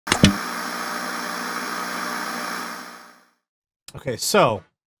Okay, so,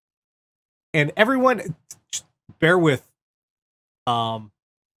 and everyone, just bear with. Um,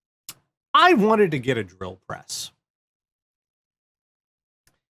 I wanted to get a drill press,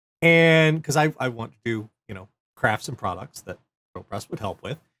 and because I want to do crafts and products that drill press would help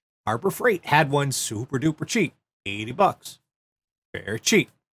with. Harbor Freight had one super duper cheap, $80, very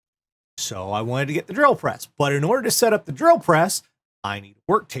cheap. So I wanted to get the drill press, but in order to set up the drill press, I need a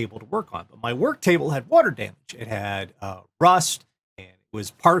work table to work on. But my work table had water damage. It had rust, and it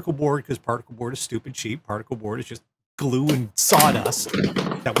was particle board because particle board is stupid cheap. Particle board is just glue and sawdust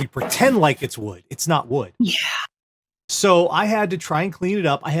that we pretend like it's wood. It's not wood. Yeah. So I had to try and clean it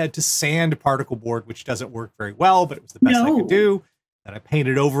up. I had to sand particle board, which doesn't work very well, but it was the best I could do. And I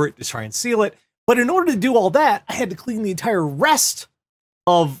painted over it to try and seal it. But in order to do all that, I had to clean the entire rest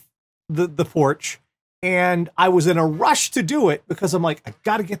of the porch. And I was in a rush to do it because I'm like, I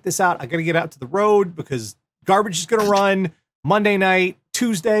got to get this out. I got to get out to the road because garbage is going to run Monday night,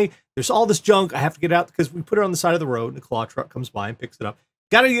 Tuesday. There's all this junk. I have to get out because we put it on the side of the road and the claw truck comes by and picks it up.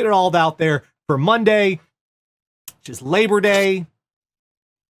 Got to get it all out there for Monday, which is Labor Day,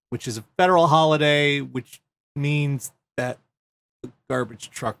 which is a federal holiday, which means that the garbage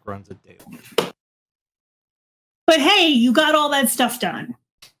truck runs a day late. But hey, you got all that stuff done.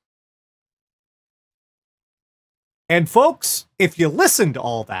 And folks, if you listen to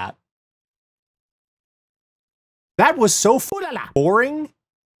all that, that was so boring.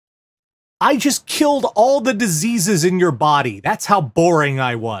 I just killed all the diseases in your body. That's how boring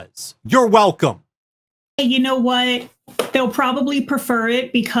I was. You're welcome. Hey, you know what? They'll probably prefer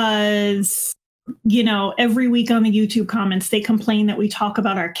it because, every week on the YouTube comments, they complain that we talk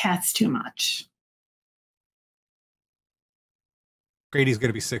about our cats too much. Grady's going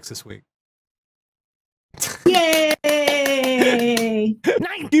to be 6 this week. Yay!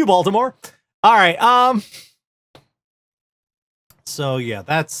 Thank you, Baltimore. All right. So yeah,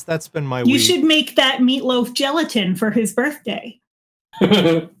 that's been my week. You should make that meatloaf gelatin for his birthday.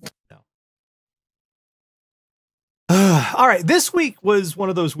 No. All right. This week was one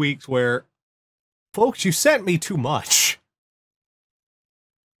of those weeks where, folks, you sent me too much.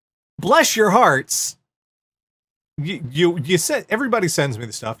 Bless your hearts. You sent, everybody sends me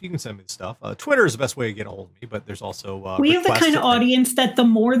the stuff. You can send me the stuff. Twitter is the best way to get a hold of me, but there's also we have the kind of audience that the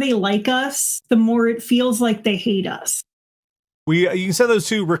more they like us, the more it feels like they hate us. You can send those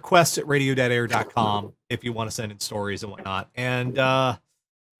to request@radiodeadair.com if you want to send in stories and whatnot. And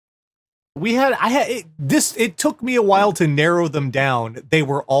it took me a while to narrow them down. They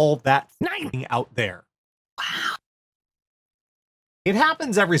were all that out there. Wow. It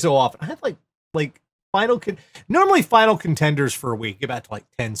happens every so often. I have like normally final contenders for a week, get back to like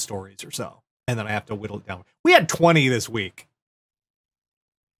 10 stories or so, and then I have to whittle it down. We had 20 this week.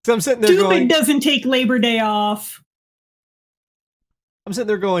 So I'm sitting there going, doesn't take Labor Day off. I'm sitting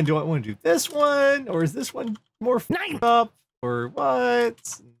there going, do I want to do this one, or is this one more up, or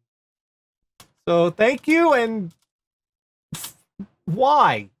what? So thank you, and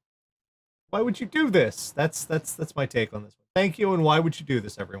why? Why would you do this? That's my take on this one. Thank you, and why would you do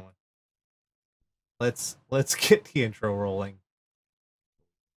this, everyone? Let's get the intro rolling.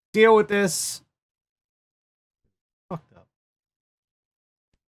 Deal with this. Fucked up.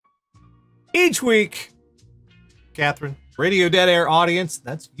 Each week, Catherine, Radio Dead Air audience,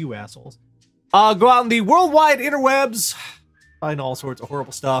 that's you assholes, go out in the worldwide interwebs, find all sorts of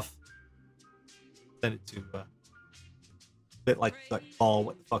horrible stuff, send it to a bit like Paul,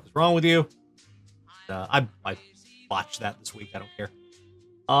 what the fuck is wrong with you? I watched that this week. I don't care.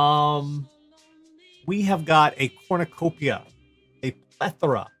 We have got a cornucopia, a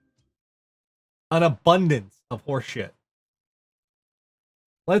plethora, an abundance of horseshit.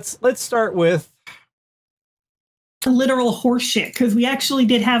 Let's start with literal horseshit, because we actually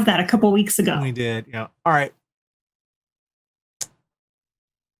did have that a couple weeks ago. We did, yeah. All right.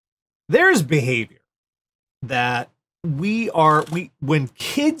 There's behavior that when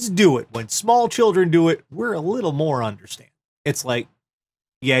kids do it, when small children do it, we're a little more understanding. It's like,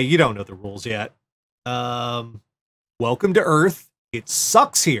 yeah, you don't know the rules yet. Welcome to Earth. It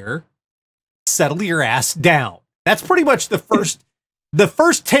sucks here. Settle your ass down. That's pretty much the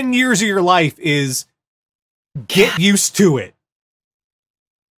first 10 years of your life is get used to it.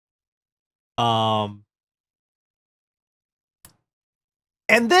 And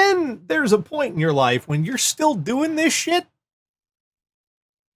then there's a point in your life when you're still doing this shit.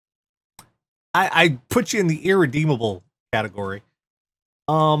 I put you in the irredeemable category.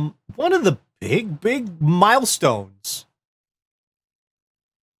 One of the big milestones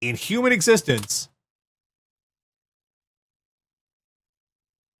in human existence,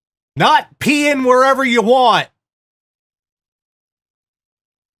 not peeing wherever you want.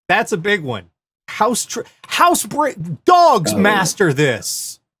 That's a big one. Dogs master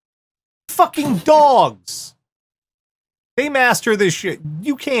this. Fucking dogs. They master this shit.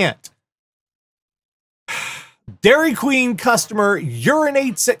 You can't. Dairy Queen customer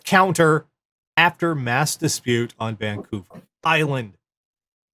urinates at counter after mass dispute on Vancouver Island.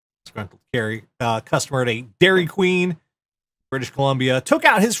 Disgruntled customer at a Dairy Queen, British Columbia, took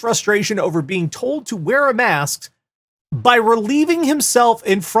out his frustration over being told to wear a mask by relieving himself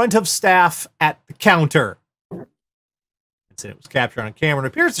in front of staff at the counter. The incident was captured on camera and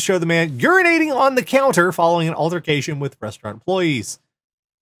appears to show the man urinating on the counter following an altercation with restaurant employees.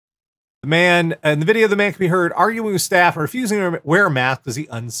 The man, in the video, the man can be heard arguing with staff and refusing to wear a mask as he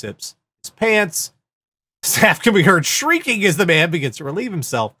unzips his pants. Staff can be heard shrieking as the man begins to relieve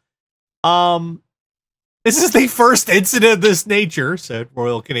himself. This is the first incident of this nature, said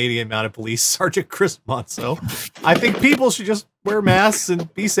Royal Canadian Mounted Police Sergeant Chris Monso. I think people should just wear masks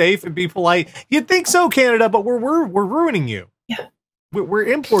and be safe and be polite. You'd think so, Canada, but we're ruining you. Yeah. We're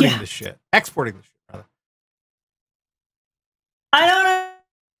importing this shit. Exporting this shit, rather. I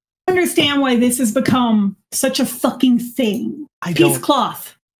don't understand why this has become such a fucking thing. Peace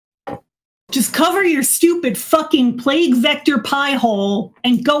cloth. Just cover your stupid fucking plague vector pie hole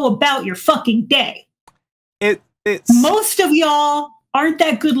and go about your fucking day. Most of y'all aren't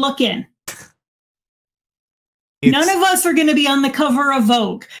that good looking. None of us are going to be on the cover of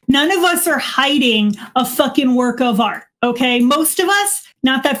Vogue. None of us are hiding a fucking work of art. Okay? Most of us,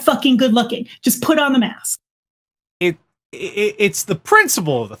 not that fucking good looking. Just put on the mask. It's the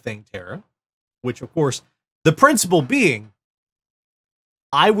principle of the thing, Tara, which, of course, the principle being,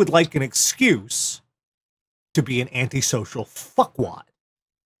 I would like an excuse to be an antisocial fuckwad.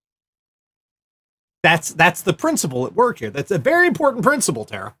 That's the principle at work here. That's a very important principle,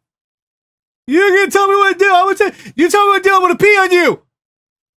 Tara. You're going to tell me what to do. You tell me what to do. I'm going to pee on you.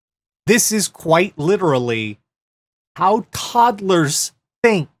 This is quite literally how toddlers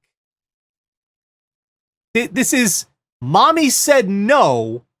think. This is, mommy said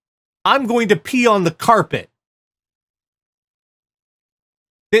no, I'm going to pee on the carpet.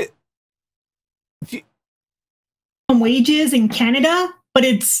 Wages in Canada, but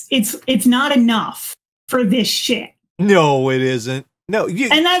it's not enough for this shit. No, it isn't. No,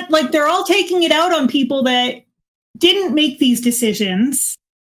 and that, like, they're all taking it out on people that didn't make these decisions,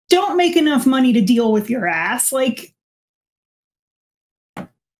 don't make enough money to deal with your ass. Like,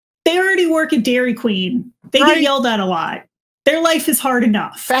 they already work at Dairy Queen. They get yelled at a lot. Their life is hard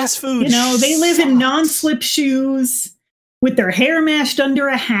enough. Fast food. You know, they live in non-slip shoes with their hair mashed under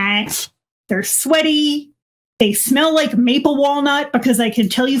a hat. They're sweaty. They smell like maple walnut, because I can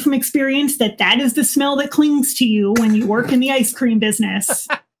tell you from experience that is the smell that clings to you when you work in the ice cream business.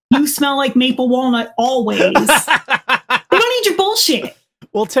 You smell like maple walnut always. They don't need your bullshit.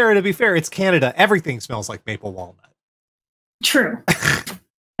 Well, Tara, to be fair, it's Canada. Everything smells like maple walnut. True.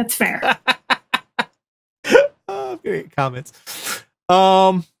 That's fair. I'm gonna get comments.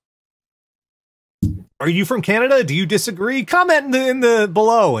 Are you from Canada? Do you disagree? Comment in the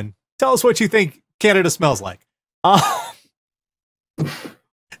below and tell us what you think Canada smells like.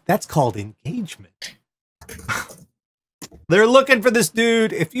 That's called engagement. They're looking for this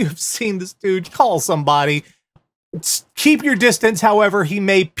dude. If you've seen this dude, call somebody. Keep your distance, however, he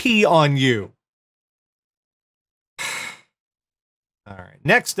may pee on you. All right,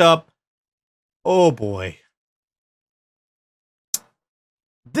 next up. Oh boy.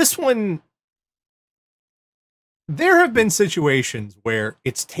 This one, there have been situations where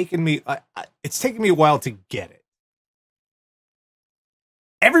it's taken me a while to get it.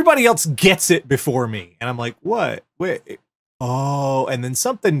 Everybody else gets it before me, and I'm like, what? Wait. Oh, and then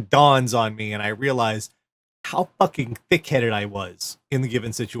something dawns on me, and I realize how fucking thick-headed I was in the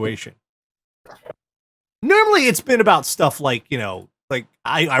given situation. Normally, it's been about stuff like, you know, like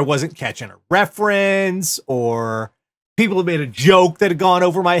I wasn't catching a reference, or people have made a joke that had gone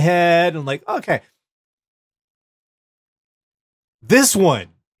over my head, and like, okay. This one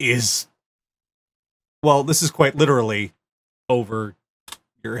is, well, this is quite literally over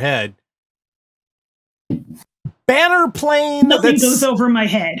your head. Banner plane. Nothing goes over my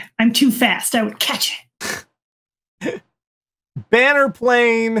head. I'm too fast. I would catch it. Banner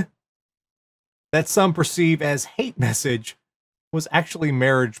plane that some perceive as hate message was actually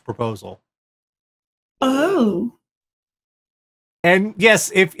marriage proposal. Oh. And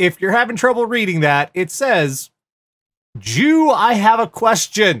yes, if you're having trouble reading that, it says, Jew, I have a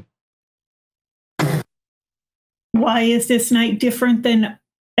question. Why is this night different than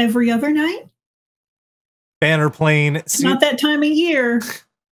every other night? Banner plane. It's not that time of year.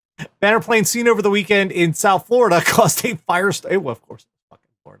 Banner plane seen over the weekend in South Florida caused a firestorm. Well, of course, it's fucking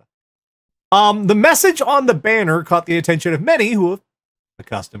Florida. The message on the banner caught the attention of many who are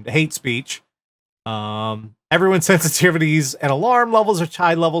accustomed to hate speech. Everyone's sensitivities and alarm levels are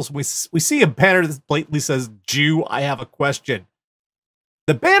high levels. We see a banner that blatantly says, "Jew, I have a question."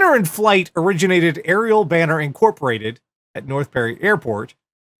 The banner in flight originated Aerial Banner Incorporated at North Perry Airport,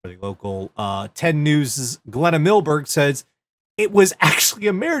 where the local 10 News' Glenna Milberg says it was actually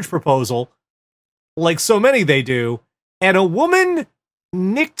a marriage proposal, like so many they do, and a woman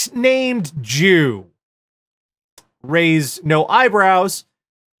nicknamed Jew raised no eyebrows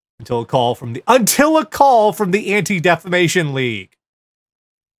until a call from the Anti-Defamation League.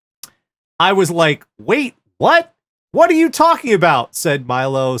 I was like, wait, what? What are you talking about? Said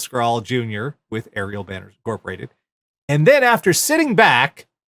Milo Scrawl Jr. with Aerial Banners Incorporated. And then after sitting back,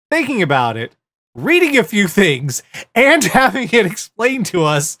 thinking about it, reading a few things, and having it explained to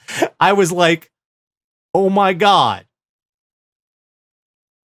us, I was like, oh my God.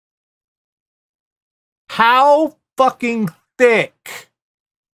 How fucking thick.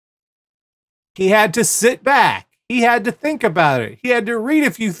 He had to sit back. He had to think about it. He had to read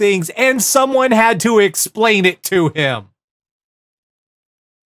a few things, and someone had to explain it to him.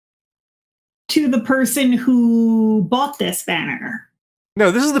 To the person who bought this banner.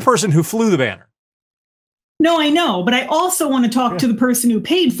 No, this is the person who flew the banner. No, I know, but I also want to talk to the person who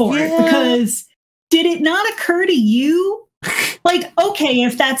paid for it, because did it not occur to you? Like, okay,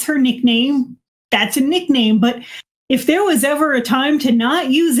 if that's her nickname, that's a nickname, but if there was ever a time to not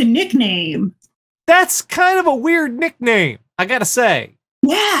use a nickname... That's kind of a weird nickname, I gotta say.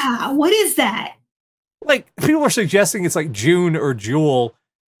 Yeah, what is that? Like, people are suggesting it's like June or Jewel.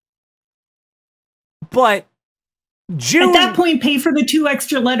 But June... At that point, pay for the 2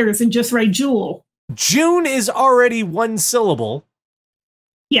 extra letters and just write Jewel. June is already 1 syllable.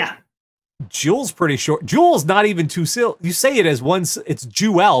 Yeah. Jewel's pretty short. Jewel's not even 2 syllables. You say it as one... It's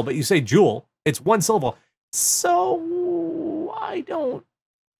Jewel, but you say Jewel. It's 1 syllable. So, I don't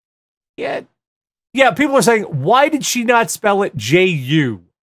get... Yeah, people are saying, why did she not spell it J-U?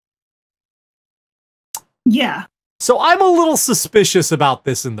 Yeah. So I'm a little suspicious about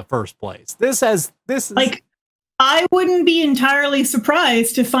this in the first place. This is like, I wouldn't be entirely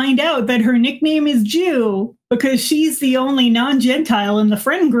surprised to find out that her nickname is Jew because she's the only non-Gentile in the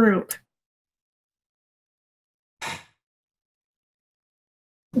friend group.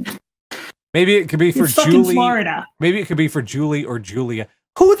 Maybe it could be for Julie. Florida. Maybe it could be for Julie or Julia.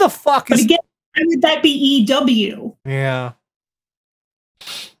 Who the fuck is... But again, why would that be E-W? Yeah.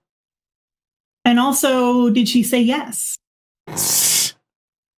 And also, did she say yes?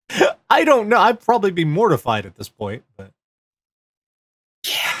 I don't know. I'd probably be mortified at this point. But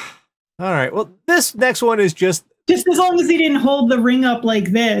yeah. All right. Well, this next one is just as long as he didn't hold the ring up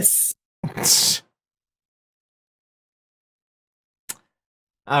like this.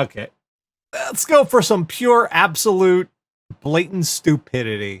 Okay. Let's go for some pure, absolute, blatant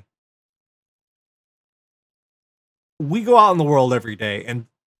stupidity. We go out in the world every day, and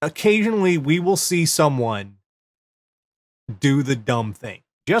occasionally we will see someone do the dumb thing.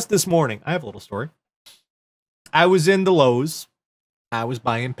 Just this morning, I have a little story. I was in the Lowe's. I was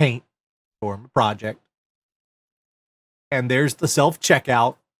buying paint for my project. And there's the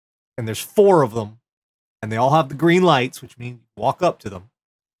self-checkout, and there's 4 of them, and they all have the green lights, which means you walk up to them.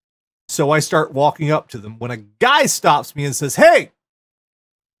 So I start walking up to them when a guy stops me and says, "Hey,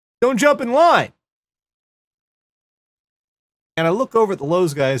 don't jump in line." And I look over at the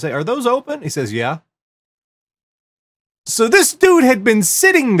Lowe's guy and say, "Are those open?" He says, "Yeah." So this dude had been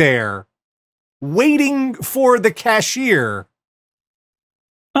sitting there waiting for the cashier.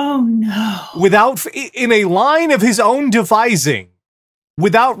 Oh no. In a line of his own devising,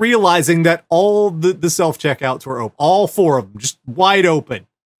 without realizing that all the self-checkouts were open. All 4 of them, just wide open.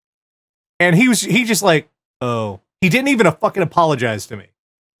 And he just like, oh. He didn't even fucking apologize to me.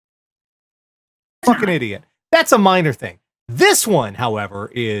 Fucking idiot. That's a minor thing. This one,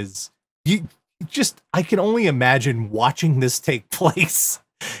 however, is... I can only imagine watching this take place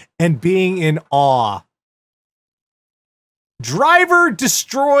and being in awe. Driver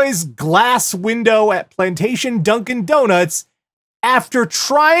destroys glass window at Plantation Dunkin' Donuts after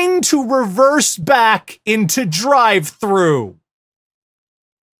trying to reverse back into drive-thru.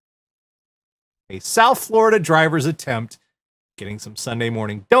 A South Florida driver's attempt getting some Sunday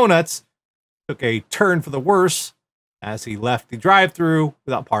morning donuts took a turn for the worse as he left the drive-thru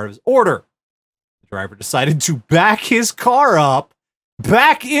without part of his order. The driver decided to back his car up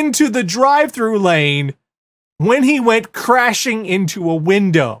back into the drive-thru lane when he went crashing into a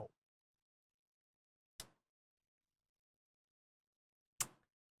window.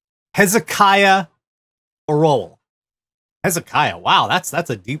 Hezekiah Orol Hezekiah. Wow, that's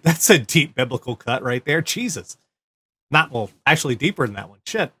a deep biblical cut right there. Jesus. Not, well, actually deeper than that one.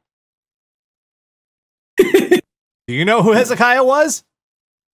 Shit. Do you know who Hezekiah was?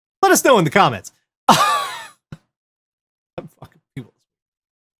 Let us know in the comments. I'm fucking people.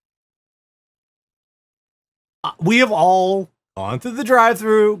 We have all gone through the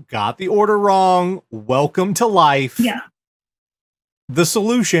drive-thru, got the order wrong. Welcome to life. Yeah. The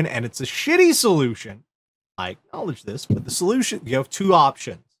solution, and it's a shitty solution. I acknowledge this, but the solution, you have two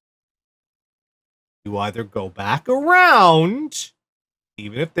options. You either go back around,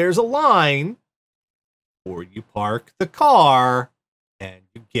 even if there's a line, or you park the car and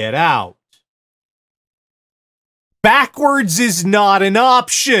you get out. Backwards is not an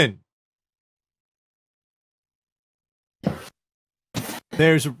option.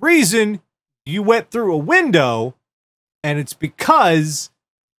 There's a reason you went through a window, and it's because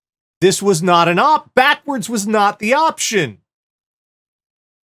this was not backwards was not the option.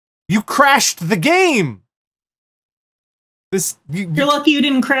 You crashed the game. You're lucky you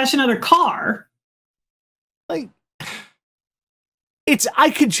didn't crash another car. Like, I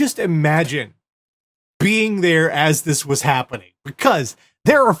could just imagine being there as this was happening, because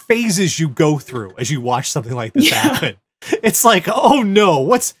there are phases you go through as you watch something like this happen. It's like, oh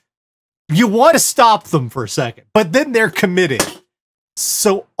no, you want to stop them for a second, but then they're committed.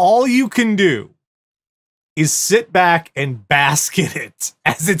 So all you can do is sit back and bask in it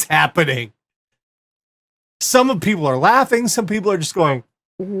as it's happening. Some people are laughing, some people are just going,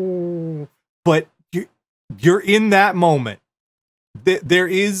 ooh, but you're in that moment.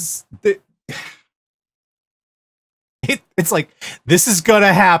 It's like, this is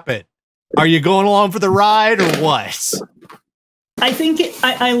gonna happen. Are you going along for the ride or what? I think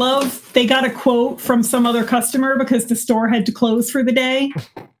I love they got a quote from some other customer because the store had to close for the day.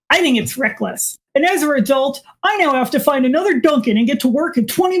 I think it's reckless. And as a result, I now have to find another Dunkin' and get to work in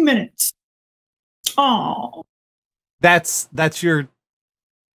 20 minutes. Oh. That's your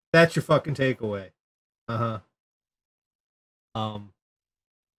fucking takeaway. Uh-huh.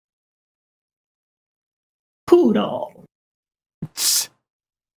 Poodle.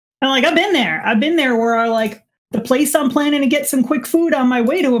 I'm like, I've been there. I've been there where the place I'm planning to get some quick food on my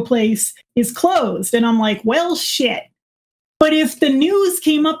way to a place is closed. And I'm like, well, shit. But if the news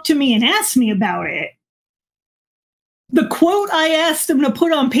came up to me and asked me about it, the quote I asked them to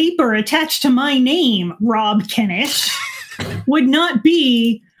put on paper attached to my name, Rob Kenish, would not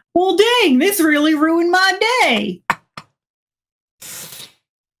be, well, dang, this really ruined my day.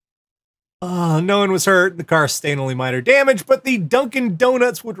 No one was hurt. The car sustained only minor damage, but the Dunkin'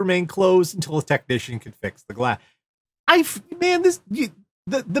 Donuts would remain closed until a technician could fix the glass.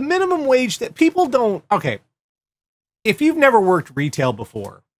 The minimum wage that people don't... Okay, if you've never worked retail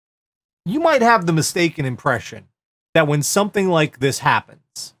before, you might have the mistaken impression that when something like this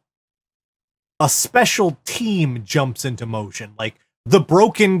happens, a special team jumps into motion, like the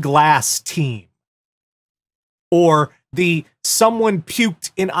broken glass team, or the someone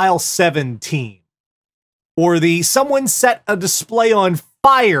puked in aisle 7 team, or the someone set a display on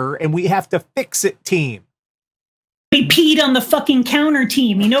fire and we have to fix it team. We peed on the fucking counter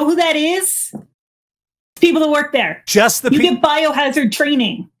team. You know who that is? People that work there. Just the You get biohazard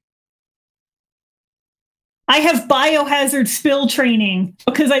training. I have biohazard spill training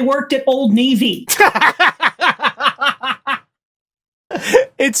because I worked at Old Navy.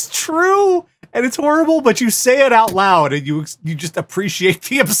 It's true. And it's horrible, but you say it out loud and you just appreciate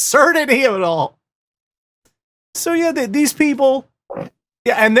the absurdity of it all. So yeah, these people,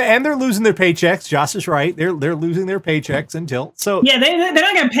 yeah, and they're losing their paychecks. Josh is right; they're losing their paychecks until yeah, they're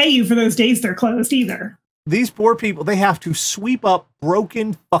not going to pay you for those days they're closed either. These poor people, they have to sweep up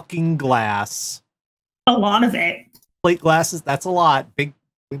broken fucking glass. A lot of it. Plate glasses, that's a lot. They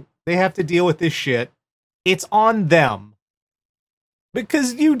have to deal with this shit. It's on them.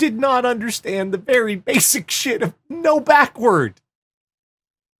 Because you did not understand the very basic shit of no backward.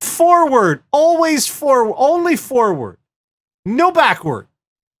 Forward. Always forward. Only forward. No backward.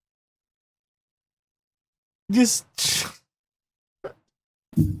 Just...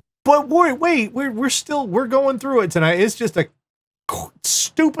 But wait, we're going through it tonight. It's just a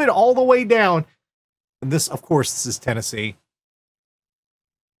stupid all the way down. And this, of course, this is Tennessee.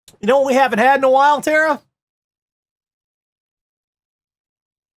 You know what we haven't had in a while, Tara?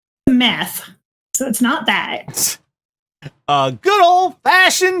 Meth. So it's not that. A good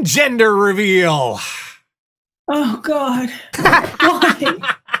old-fashioned gender reveal. Oh, God.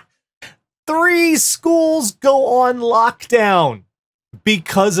 Why? 3 schools go on lockdown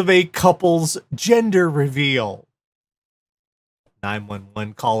because of a couple's gender reveal.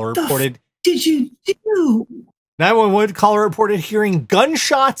 911 caller reported. Did you do? 911 caller reported hearing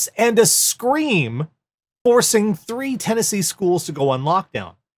gunshots and a scream, forcing 3 Tennessee schools to go on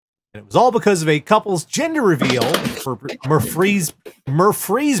lockdown. And it was all because of a couple's gender reveal for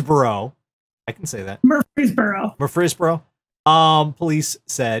Murfreesboro. I can say that. Murfreesboro. Police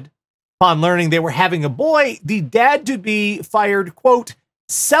said, upon learning they were having a boy, the dad-to-be fired, quote,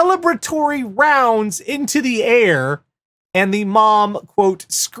 celebratory rounds into the air, and the mom, quote,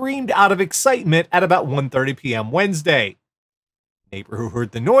 screamed out of excitement at about 1:30 p.m. Wednesday. The neighbor who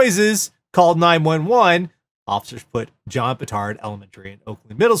heard the noises called 911. Officers put John Petard Elementary and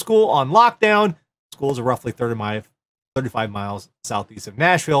Oakland Middle School on lockdown. Schools are roughly 35 miles southeast of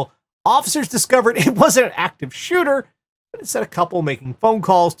Nashville. Officers discovered it wasn't an active shooter, but instead a couple making phone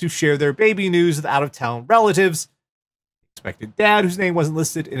calls to share their baby news with out-of-town relatives. The expected dad, whose name wasn't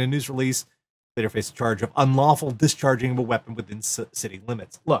listed in a news release, later faced a charge of unlawful discharging of a weapon within city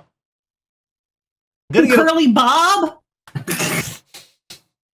limits. Look. Curly Bob? I'm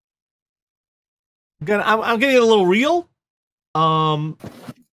gonna get a little real. I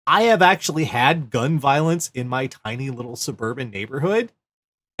have actually had gun violence in my tiny little suburban neighborhood.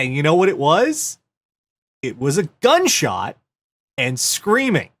 And you know what it was? It was a gunshot and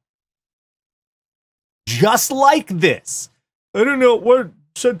screaming. Just like this. I don't know what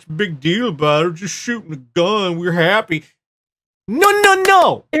such a big deal about it. Just shooting a gun. We're happy.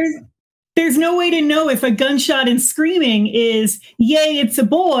 No. There's no way to know if a gunshot and screaming is, yay, it's a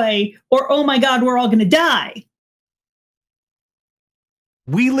boy, or, oh my God, we're all going to die.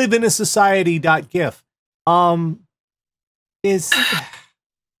 We live in a society.gif.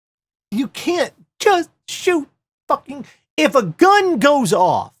 You can't just shoot fucking... If a gun goes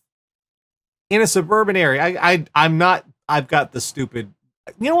off in a suburban area, I've got the stupid...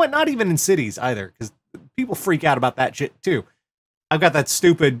 You know what? Not even in cities either, because people freak out about that shit too. I've got that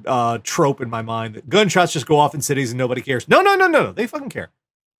stupid trope in my mind that gunshots just go off in cities and nobody cares. No. They fucking care.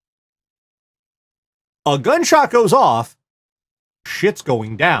 A gunshot goes off, shit's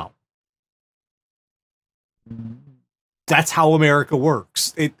going down. That's how America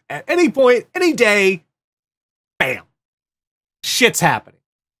works. At any point, any day, bam, shit's happening.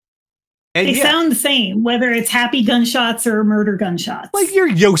 And they sound the same, whether it's happy gunshots or murder gunshots. Like your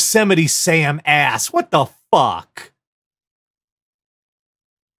Yosemite Sam ass. What the fuck?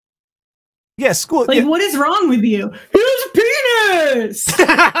 Yeah, school. Like, what is wrong with you? Here's a penis!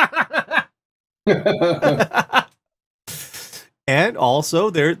 And also,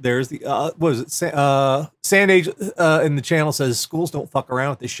 there's the, what was it? Sandage in the channel says, schools don't fuck around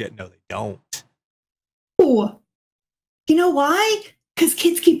with this shit. No, they don't. Ooh. You know why? Because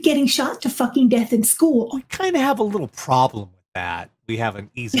kids keep getting shot to fucking death in school. We kind of have a little problem with that. We have an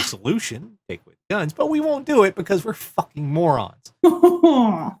easy solution, take away the guns, but we won't do it because we're fucking morons.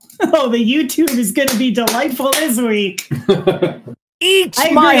 Oh, the YouTube is going to be delightful this week. I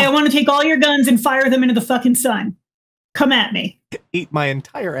agree. I want to take all your guns and fire them into the fucking sun. Come at me. Eat my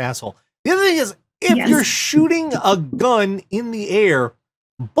entire asshole. The other thing is, if you're shooting a gun in the air,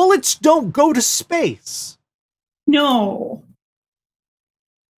 bullets don't go to space. No.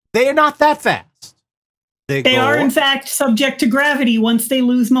 They're not that fast. They are, in fact, subject to gravity once they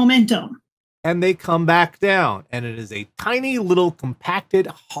lose momentum. And they come back down. And it is a tiny little compacted,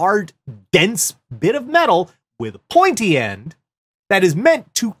 hard, dense bit of metal with a pointy end that is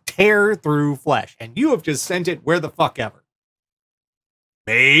meant to tear through flesh. And you have just sent it where the fuck ever.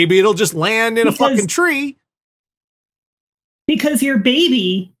 Maybe it'll just land in a fucking tree. Because your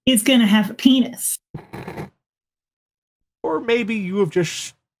baby is going to have a penis. Or maybe you have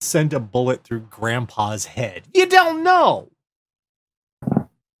just sent a bullet through Grandpa's head. You don't know.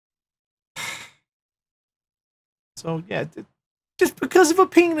 So, yeah, just because of a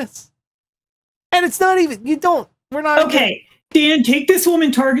penis. And it's not even, we're not. Okay, Dan, take this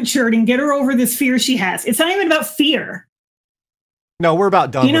woman Target shirt and get her over this fear she has. It's not even about fear. No, we're about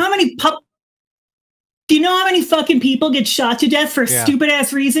done. Do you know how many fucking people get shot to death for stupid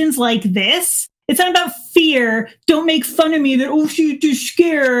ass reasons like this? It's not about fear. Don't make fun of me that, oh, she's just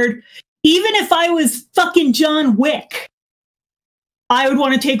scared. Even if I was fucking John Wick, I would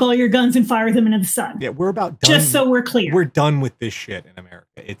want to take all your guns and fire them into the sun. Yeah, we're about done. Just so we're clear. We're done with this shit in America.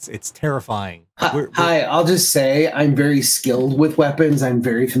 It's terrifying. Hi, I'll just say I'm very skilled with weapons. I'm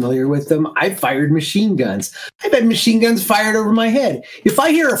very familiar with them. I've fired machine guns. I've had machine guns fired over my head. If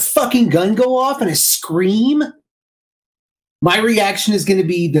I hear a fucking gun go off and a scream, my reaction is going to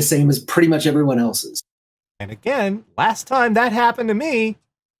be the same as pretty much everyone else's. And again, last time that happened to me,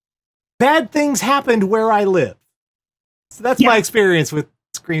 bad things happened where I live. So that's my experience with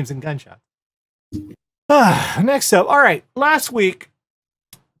screams and gunshots. Next up. All right. Last week,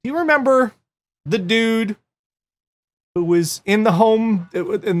 do you remember the dude who was in the home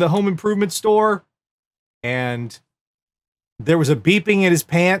improvement store, and there was a beeping in his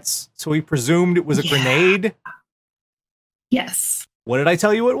pants, so he presumed it was a grenade. Yes. What did I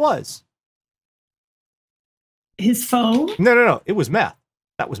tell you it was? His phone? No. It was meth.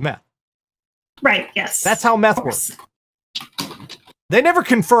 That was meth. Right, yes. That's how meth works. They never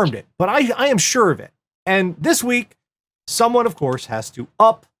confirmed it, but I am sure of it. And this week, someone, of course, has to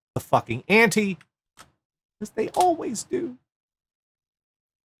up the fucking ante, as they always do.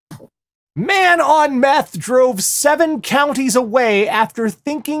 Man on meth drove 7 counties away after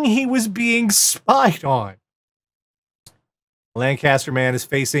thinking he was being spied on. Lancaster man is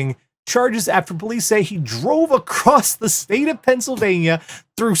facing charges after police say he drove across the state of Pennsylvania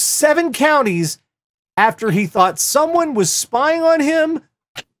through 7 counties after he thought someone was spying on him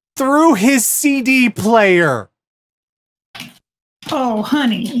through his CD player. Oh,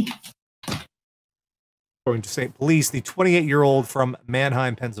 honey. According to state police, the 28-year-old from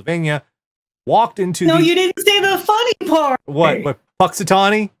Manheim, Pennsylvania, walked into No, you didn't say the funny part. What,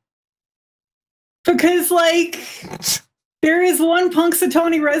 Punxsutawney? Because, like, there is one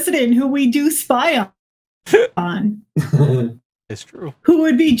Punxsutawney resident who we do spy on. It's true. Who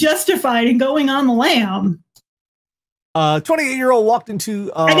would be justified in going on the lam. 28-year-old walked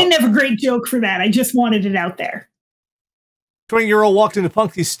into... I didn't have a great joke for that. I just wanted it out there. 20-year-old walked into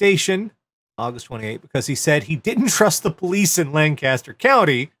Punxsutawney Station, August 28, because he said he didn't trust the police in Lancaster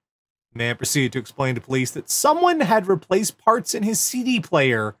County. The man proceeded to explain to police that someone had replaced parts in his CD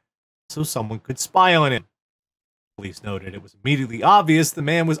player so someone could spy on him. Police noted it was immediately obvious the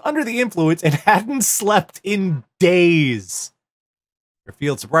man was under the influence and hadn't slept in days. Their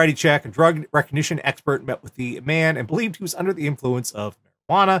field sobriety check and drug recognition expert met with the man and believed he was under the influence of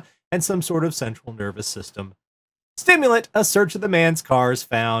marijuana and some sort of central nervous system stimulant. A search of the man's cars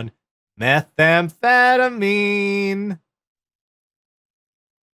found methamphetamine.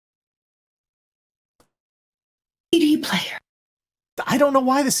 CD player. I don't know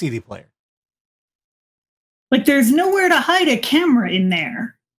why the CD player. Like, there's nowhere to hide a camera in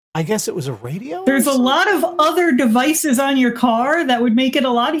there. I guess it was a radio? There's a lot of other devices on your car that would make it a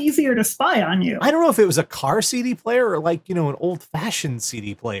lot easier to spy on you. I don't know if it was a car CD player or, like, you know, an old-fashioned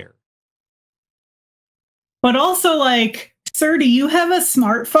CD player. But also, like, sir, do you have a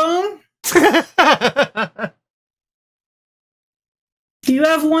smartphone? Do you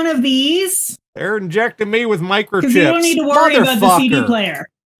have one of these? They're injecting me with microchips. Because you don't need to worry about the CD player.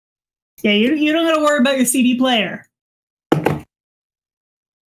 Yeah, you don't got to worry about your CD player.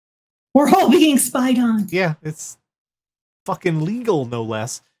 We're all being spied on. Yeah, it's fucking legal, no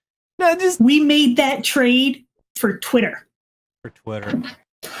less. No, we made that trade for Twitter. For Twitter.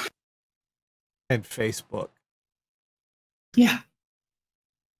 And Facebook. Yeah.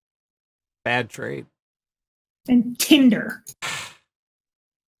 Bad trade. And Tinder.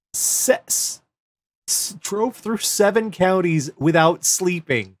 Drove through 7 counties without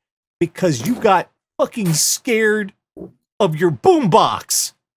sleeping because you got fucking scared of your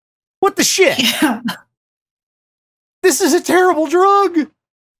boombox. What the shit? Yeah. This is a terrible drug.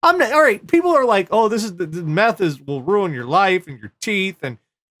 I'm not, all right. People are like, oh, this is the meth will ruin your life and your teeth, and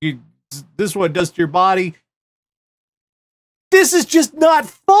this is what it does to your body. This is just not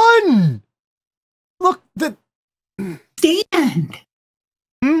fun. Look, Dan.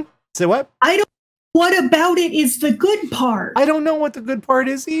 Say what? What about it is the good part? I don't know what the good part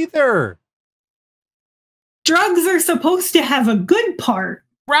is either. Drugs are supposed to have a good part.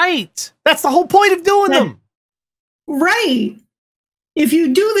 Right. That's the whole point of doing them. Right. If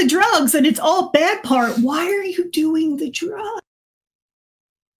you do the drugs and it's all bad part, why are you doing the drug?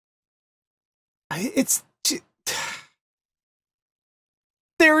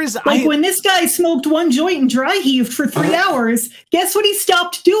 There is like when this guy smoked one joint and dry heaved for 3 hours, guess what he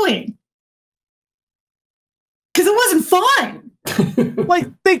stopped doing? Because it wasn't fun. Like,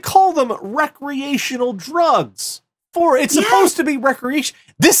 they call them recreational drugs. It's supposed to be recreation.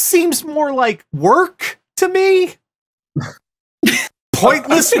 This seems more like work to me.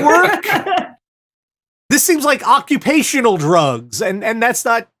 Pointless work. This seems like occupational drugs, and that's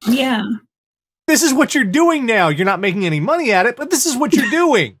not... Yeah. This is what you're doing now. You're not making any money at it, but this is what you're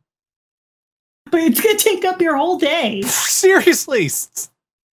doing. But it's going to take up your whole day. Seriously.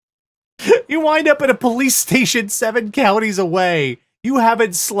 You wind up at a police station 7 counties away. You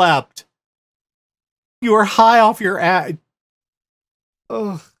haven't slept. You are high off your ass.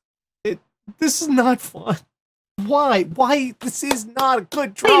 Oh, this is not fun. Why? This is not a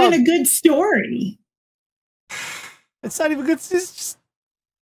good drug. Not even a good story. It's not even good. It's just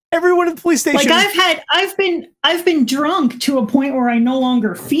everyone at the police station. Like I've been drunk to a point where I no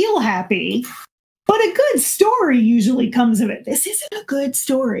longer feel happy, But a good story usually comes of it. This isn't a good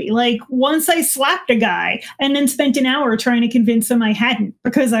story. Like, once I slapped a guy and then spent an hour trying to convince him I hadn't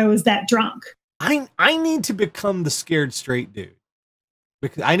because I was that drunk. I need to become the scared straight dude.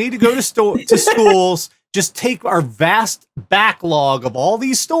 Because I need to go to schools, just take our vast backlog of all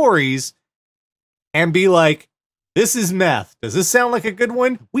these stories and be like, this is meth. Does this sound like a good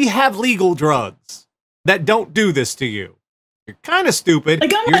one? We have legal drugs that don't do this to you. You're kind of stupid.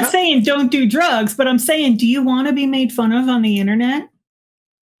 Like, I'm not saying don't do drugs, but I'm saying, do you want to be made fun of on the internet?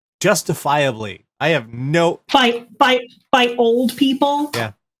 Justifiably. I have no... By old people?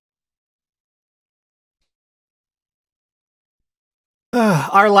 Yeah.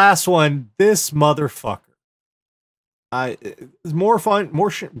 Our last one, this motherfucker. It's more fun,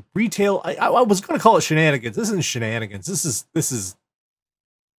 more retail. I was going to call it shenanigans. This isn't shenanigans. This is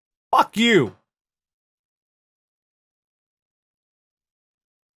fuck you.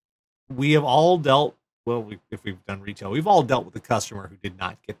 We have all dealt, well, if we've done retail, we've all dealt with a customer who did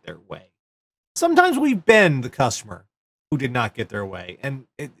not get their way. Sometimes we've been the customer who did not get their way. And,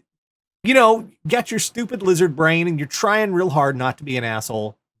 you know, got your stupid lizard brain and you're trying real hard not to be an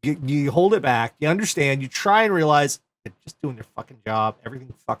asshole. You hold it back. You understand. You try and realize you're just doing your fucking job.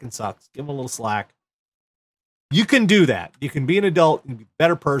 Everything fucking sucks. Give them a little slack. You can do that. You can be an adult and be a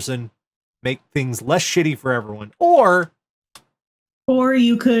better person, make things less shitty for everyone. Or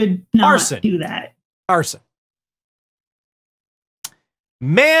you could not do that. Arson.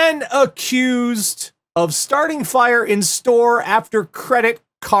 Man accused of starting fire in store after credit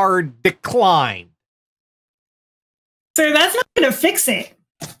card declined. Sir, that's not going to fix it.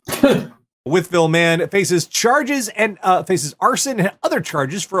 Withville man faces charges and faces arson and other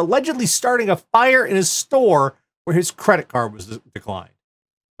charges for allegedly starting a fire in his store where his credit card was declined.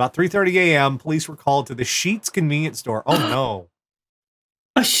 About 3:30 a.m., police were called to the Sheetz convenience store. Oh no.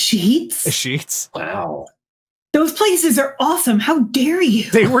 A Sheetz? A Sheetz? Wow. Those places are awesome. How dare you?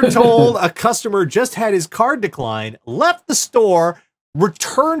 They were told a customer just had his card declined, left the store,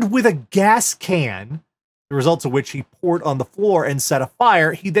 returned with a gas can, the results of which he poured on the floor and set a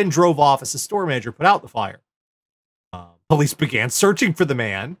fire. He then drove off as the store manager put out the fire. Police began searching for the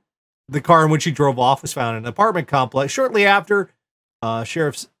man. The car in which he drove off was found in an apartment complex. Shortly after,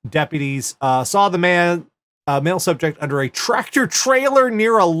 sheriff's deputies saw the male subject under a tractor trailer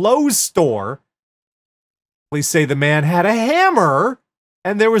near a Lowe's store. Police say the man had a hammer,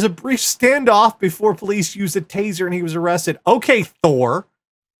 and there was a brief standoff before police used a taser and he was arrested. Okay, Thor.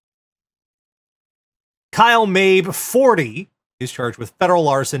 Kyle Mabe, 40, is charged with federal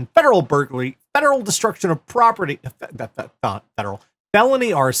arson, federal burglary, federal destruction of property,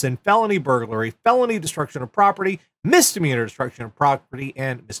 felony arson, felony burglary, felony destruction of property, misdemeanor destruction of property,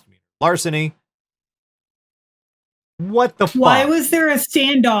 and misdemeanor larceny. What the fuck? Why was there a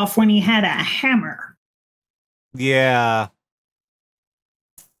standoff when he had a hammer? Yeah.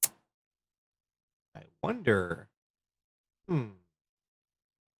 I wonder.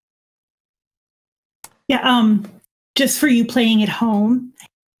 Yeah, just for you playing at home,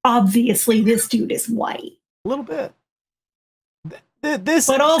 obviously this dude is white. A little bit.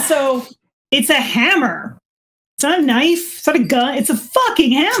 But also, it's a hammer. It's not a knife. It's not a gun. It's a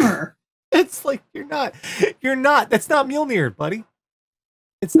fucking hammer. It's like, you're not. That's not Mjolnir, buddy.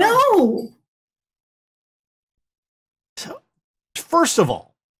 It's not. No. So, first of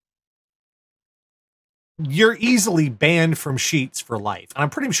all, you're easily banned from Sheetz for life. And I'm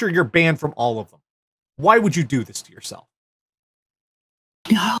pretty sure you're banned from all of them. Why would you do this to yourself?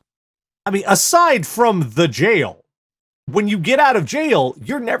 No. I mean, aside from the jail, when you get out of jail,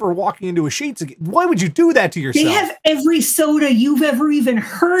 you're never walking into a Sheetz again. Why would you do that to yourself? They have every soda you've ever even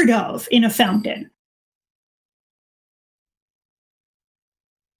heard of in a fountain.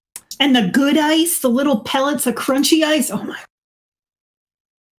 And the good ice, the little pellets of crunchy ice. Oh my.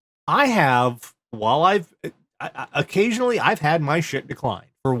 I have, occasionally I've had my shit declined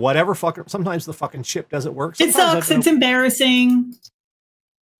for whatever fucking, sometimes the fucking chip doesn't work. It sucks. It's embarrassing.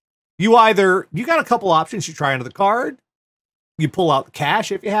 You got a couple options. You try into the card, you pull out the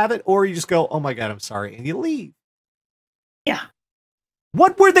cash if you have it, or you just go, oh my God, I'm sorry. And you leave. Yeah.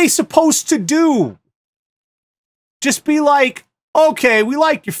 What were they supposed to do? Just be like, okay, we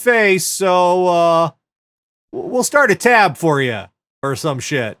like your face, so we'll start a tab for you or some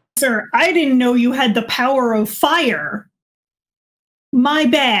shit. Sir, I didn't know you had the power of fire. My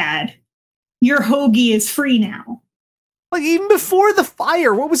bad. Your hoagie is free now. Like, even before the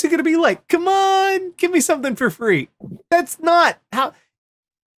fire, what was it going to be like? Come on, give me something for free. That's not how...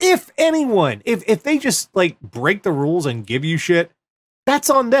 If anyone, if they just, like, break the rules and give you shit, that's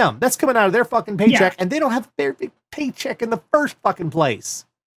on them. That's coming out of their fucking paycheck, and they don't have their big paycheck in the first fucking place.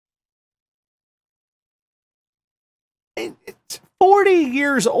 It's 40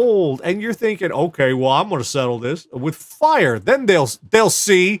 years old, and you're thinking, okay, well, I'm going to settle this with fire. Then they'll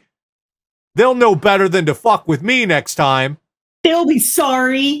see. They'll know better than to fuck with me next time. They'll be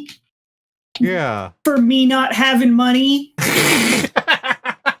sorry. Yeah. For me not having money.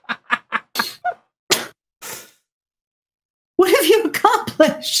 What have you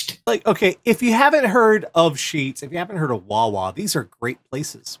accomplished? Like, okay, if you haven't heard of Sheetz, if you haven't heard of Wawa, these are great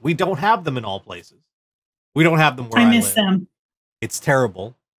places. We don't have them in all places. We don't have them where I miss live. them. It's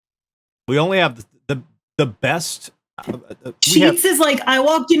terrible. We only have the best. Sheetz is like, I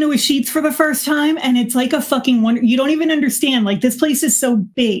walked into a Sheetz for the first time, and it's like a fucking wonder. You don't even understand. Like, this place is so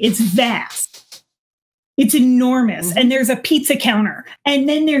big. It's vast. It's enormous. Mm-hmm. And there's a pizza counter, and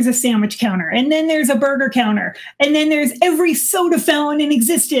then there's a sandwich counter, and then there's a burger counter, and then there's every soda fountain in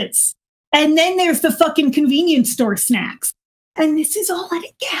existence. And then there's the fucking convenience store snacks. And this is all at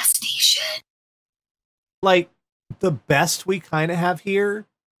a gas station. Like, the best we kind of have here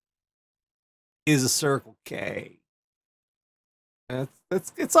is a Circle K.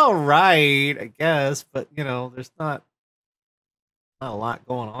 It's all right, I guess, but you know, there's not a lot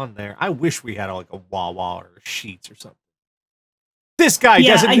going on there. I wish we had like a Wawa or a Sheetz or something. This guy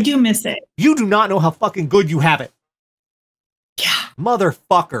doesn't. I do miss it. You do not know how fucking good you have it. Yeah,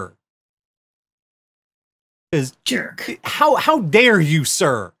 motherfucker. Is jerk. How dare you,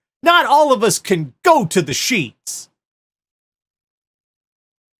 sir? Not all of us can go to the Sheetz.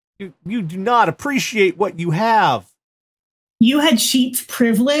 You do not appreciate what you have. You had Sheetz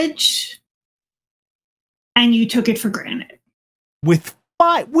privilege, and you took it for granted.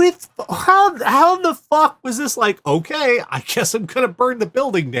 How the fuck was this like, okay, I guess I'm gonna burn the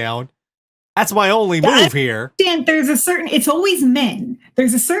building down. That's my only move here. There's a certain, it's always men.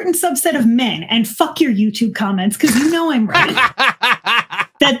 There's a certain subset of men, and fuck your YouTube comments, because you know I'm right.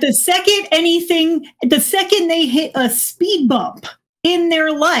 That the second they hit a speed bump in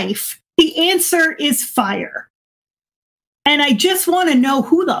their life, the answer is fire. And I just want to know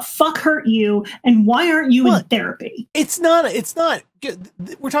who the fuck hurt you and why aren't you in therapy? It's not,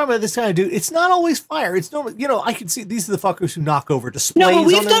 we're talking about this kind of dude. It's not always fire. It's no, you know, I can see these are the fuckers who knock over displays. No, but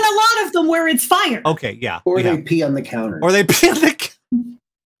we've done a lot of them where it's fire. Okay, yeah. Or they pee on the counter. Or they pee on the counter.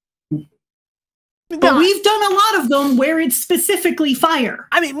 But we've done a lot of them where it's specifically fire.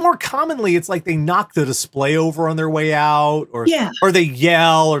 I mean, more commonly, it's like they knock the display over on their way out, or they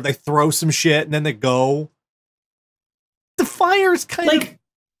yell, or they throw some shit, and then they go. The fire is kind of...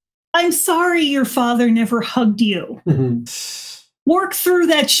 I'm sorry your father never hugged you. Work through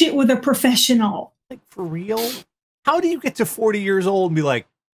that shit with a professional. Like, for real? How do you get to 40 years old and be like,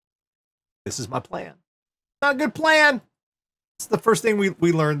 this is my plan? Not a good plan. It's the first thing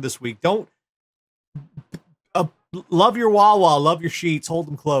we learned this week. Don't love your Wawa, love your Sheetz, hold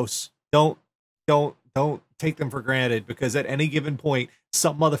them close. Don't take them for granted, because at any given point,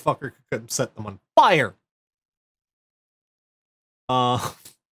 some motherfucker could set them on fire. Fuck.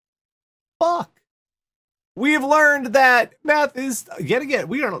 We have learned that meth is, yet again,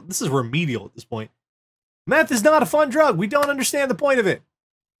 we don't know, this is remedial at this point. Meth is not a fun drug. We don't understand the point of it.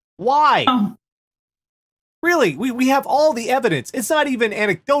 Why? Really, we have all the evidence. It's not even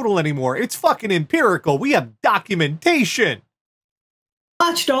anecdotal anymore. It's fucking empirical. We have documentation.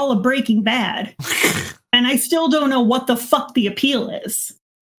 Watched all of Breaking Bad, and I still don't know what the fuck the appeal is.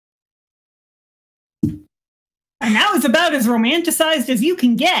 And that was about as romanticized as you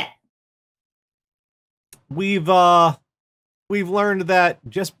can get. We've learned that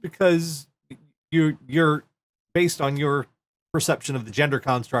just because you're based on your perception of the gender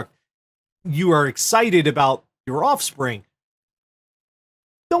construct, you are excited about your offspring.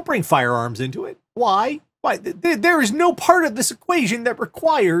 Don't bring firearms into it. Why? Why? There is no part of this equation that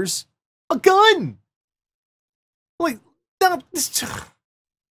requires a gun. Like, no,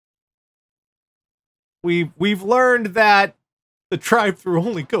 we've learned that the drive-thru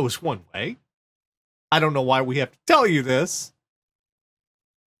only goes one way. I don't know why we have to tell you this.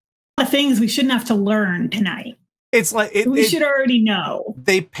 A lot of things we shouldn't have to learn tonight. It's like we should already know.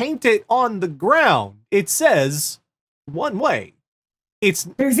 They paint it on the ground. It says one way.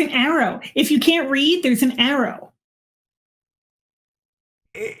 There's an arrow. If you can't read, there's an arrow.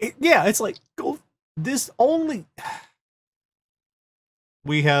 Yeah, it's like, go this only.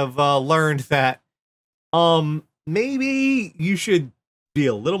 We have learned that maybe you should be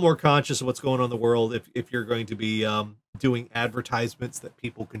a little more conscious of what's going on in the world if you're going to be doing advertisements that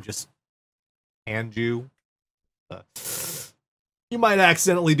people can just hand you. You might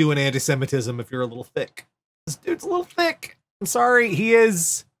accidentally do an anti-Semitism if you're a little thick. This dude's a little thick. I'm sorry, he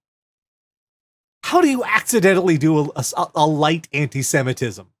is. How do you accidentally do a light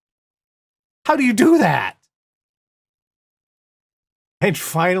anti-Semitism? How do you do that? And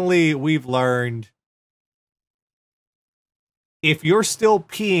finally, we've learned if you're still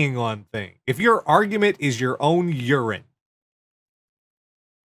peeing on things, if your argument is your own urine,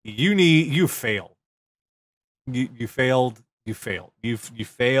 you failed. You failed. You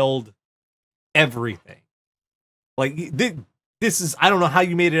failed everything. Like this is, I don't know how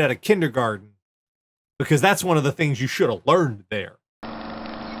you made it out of kindergarten, because that's one of the things you should have learned there.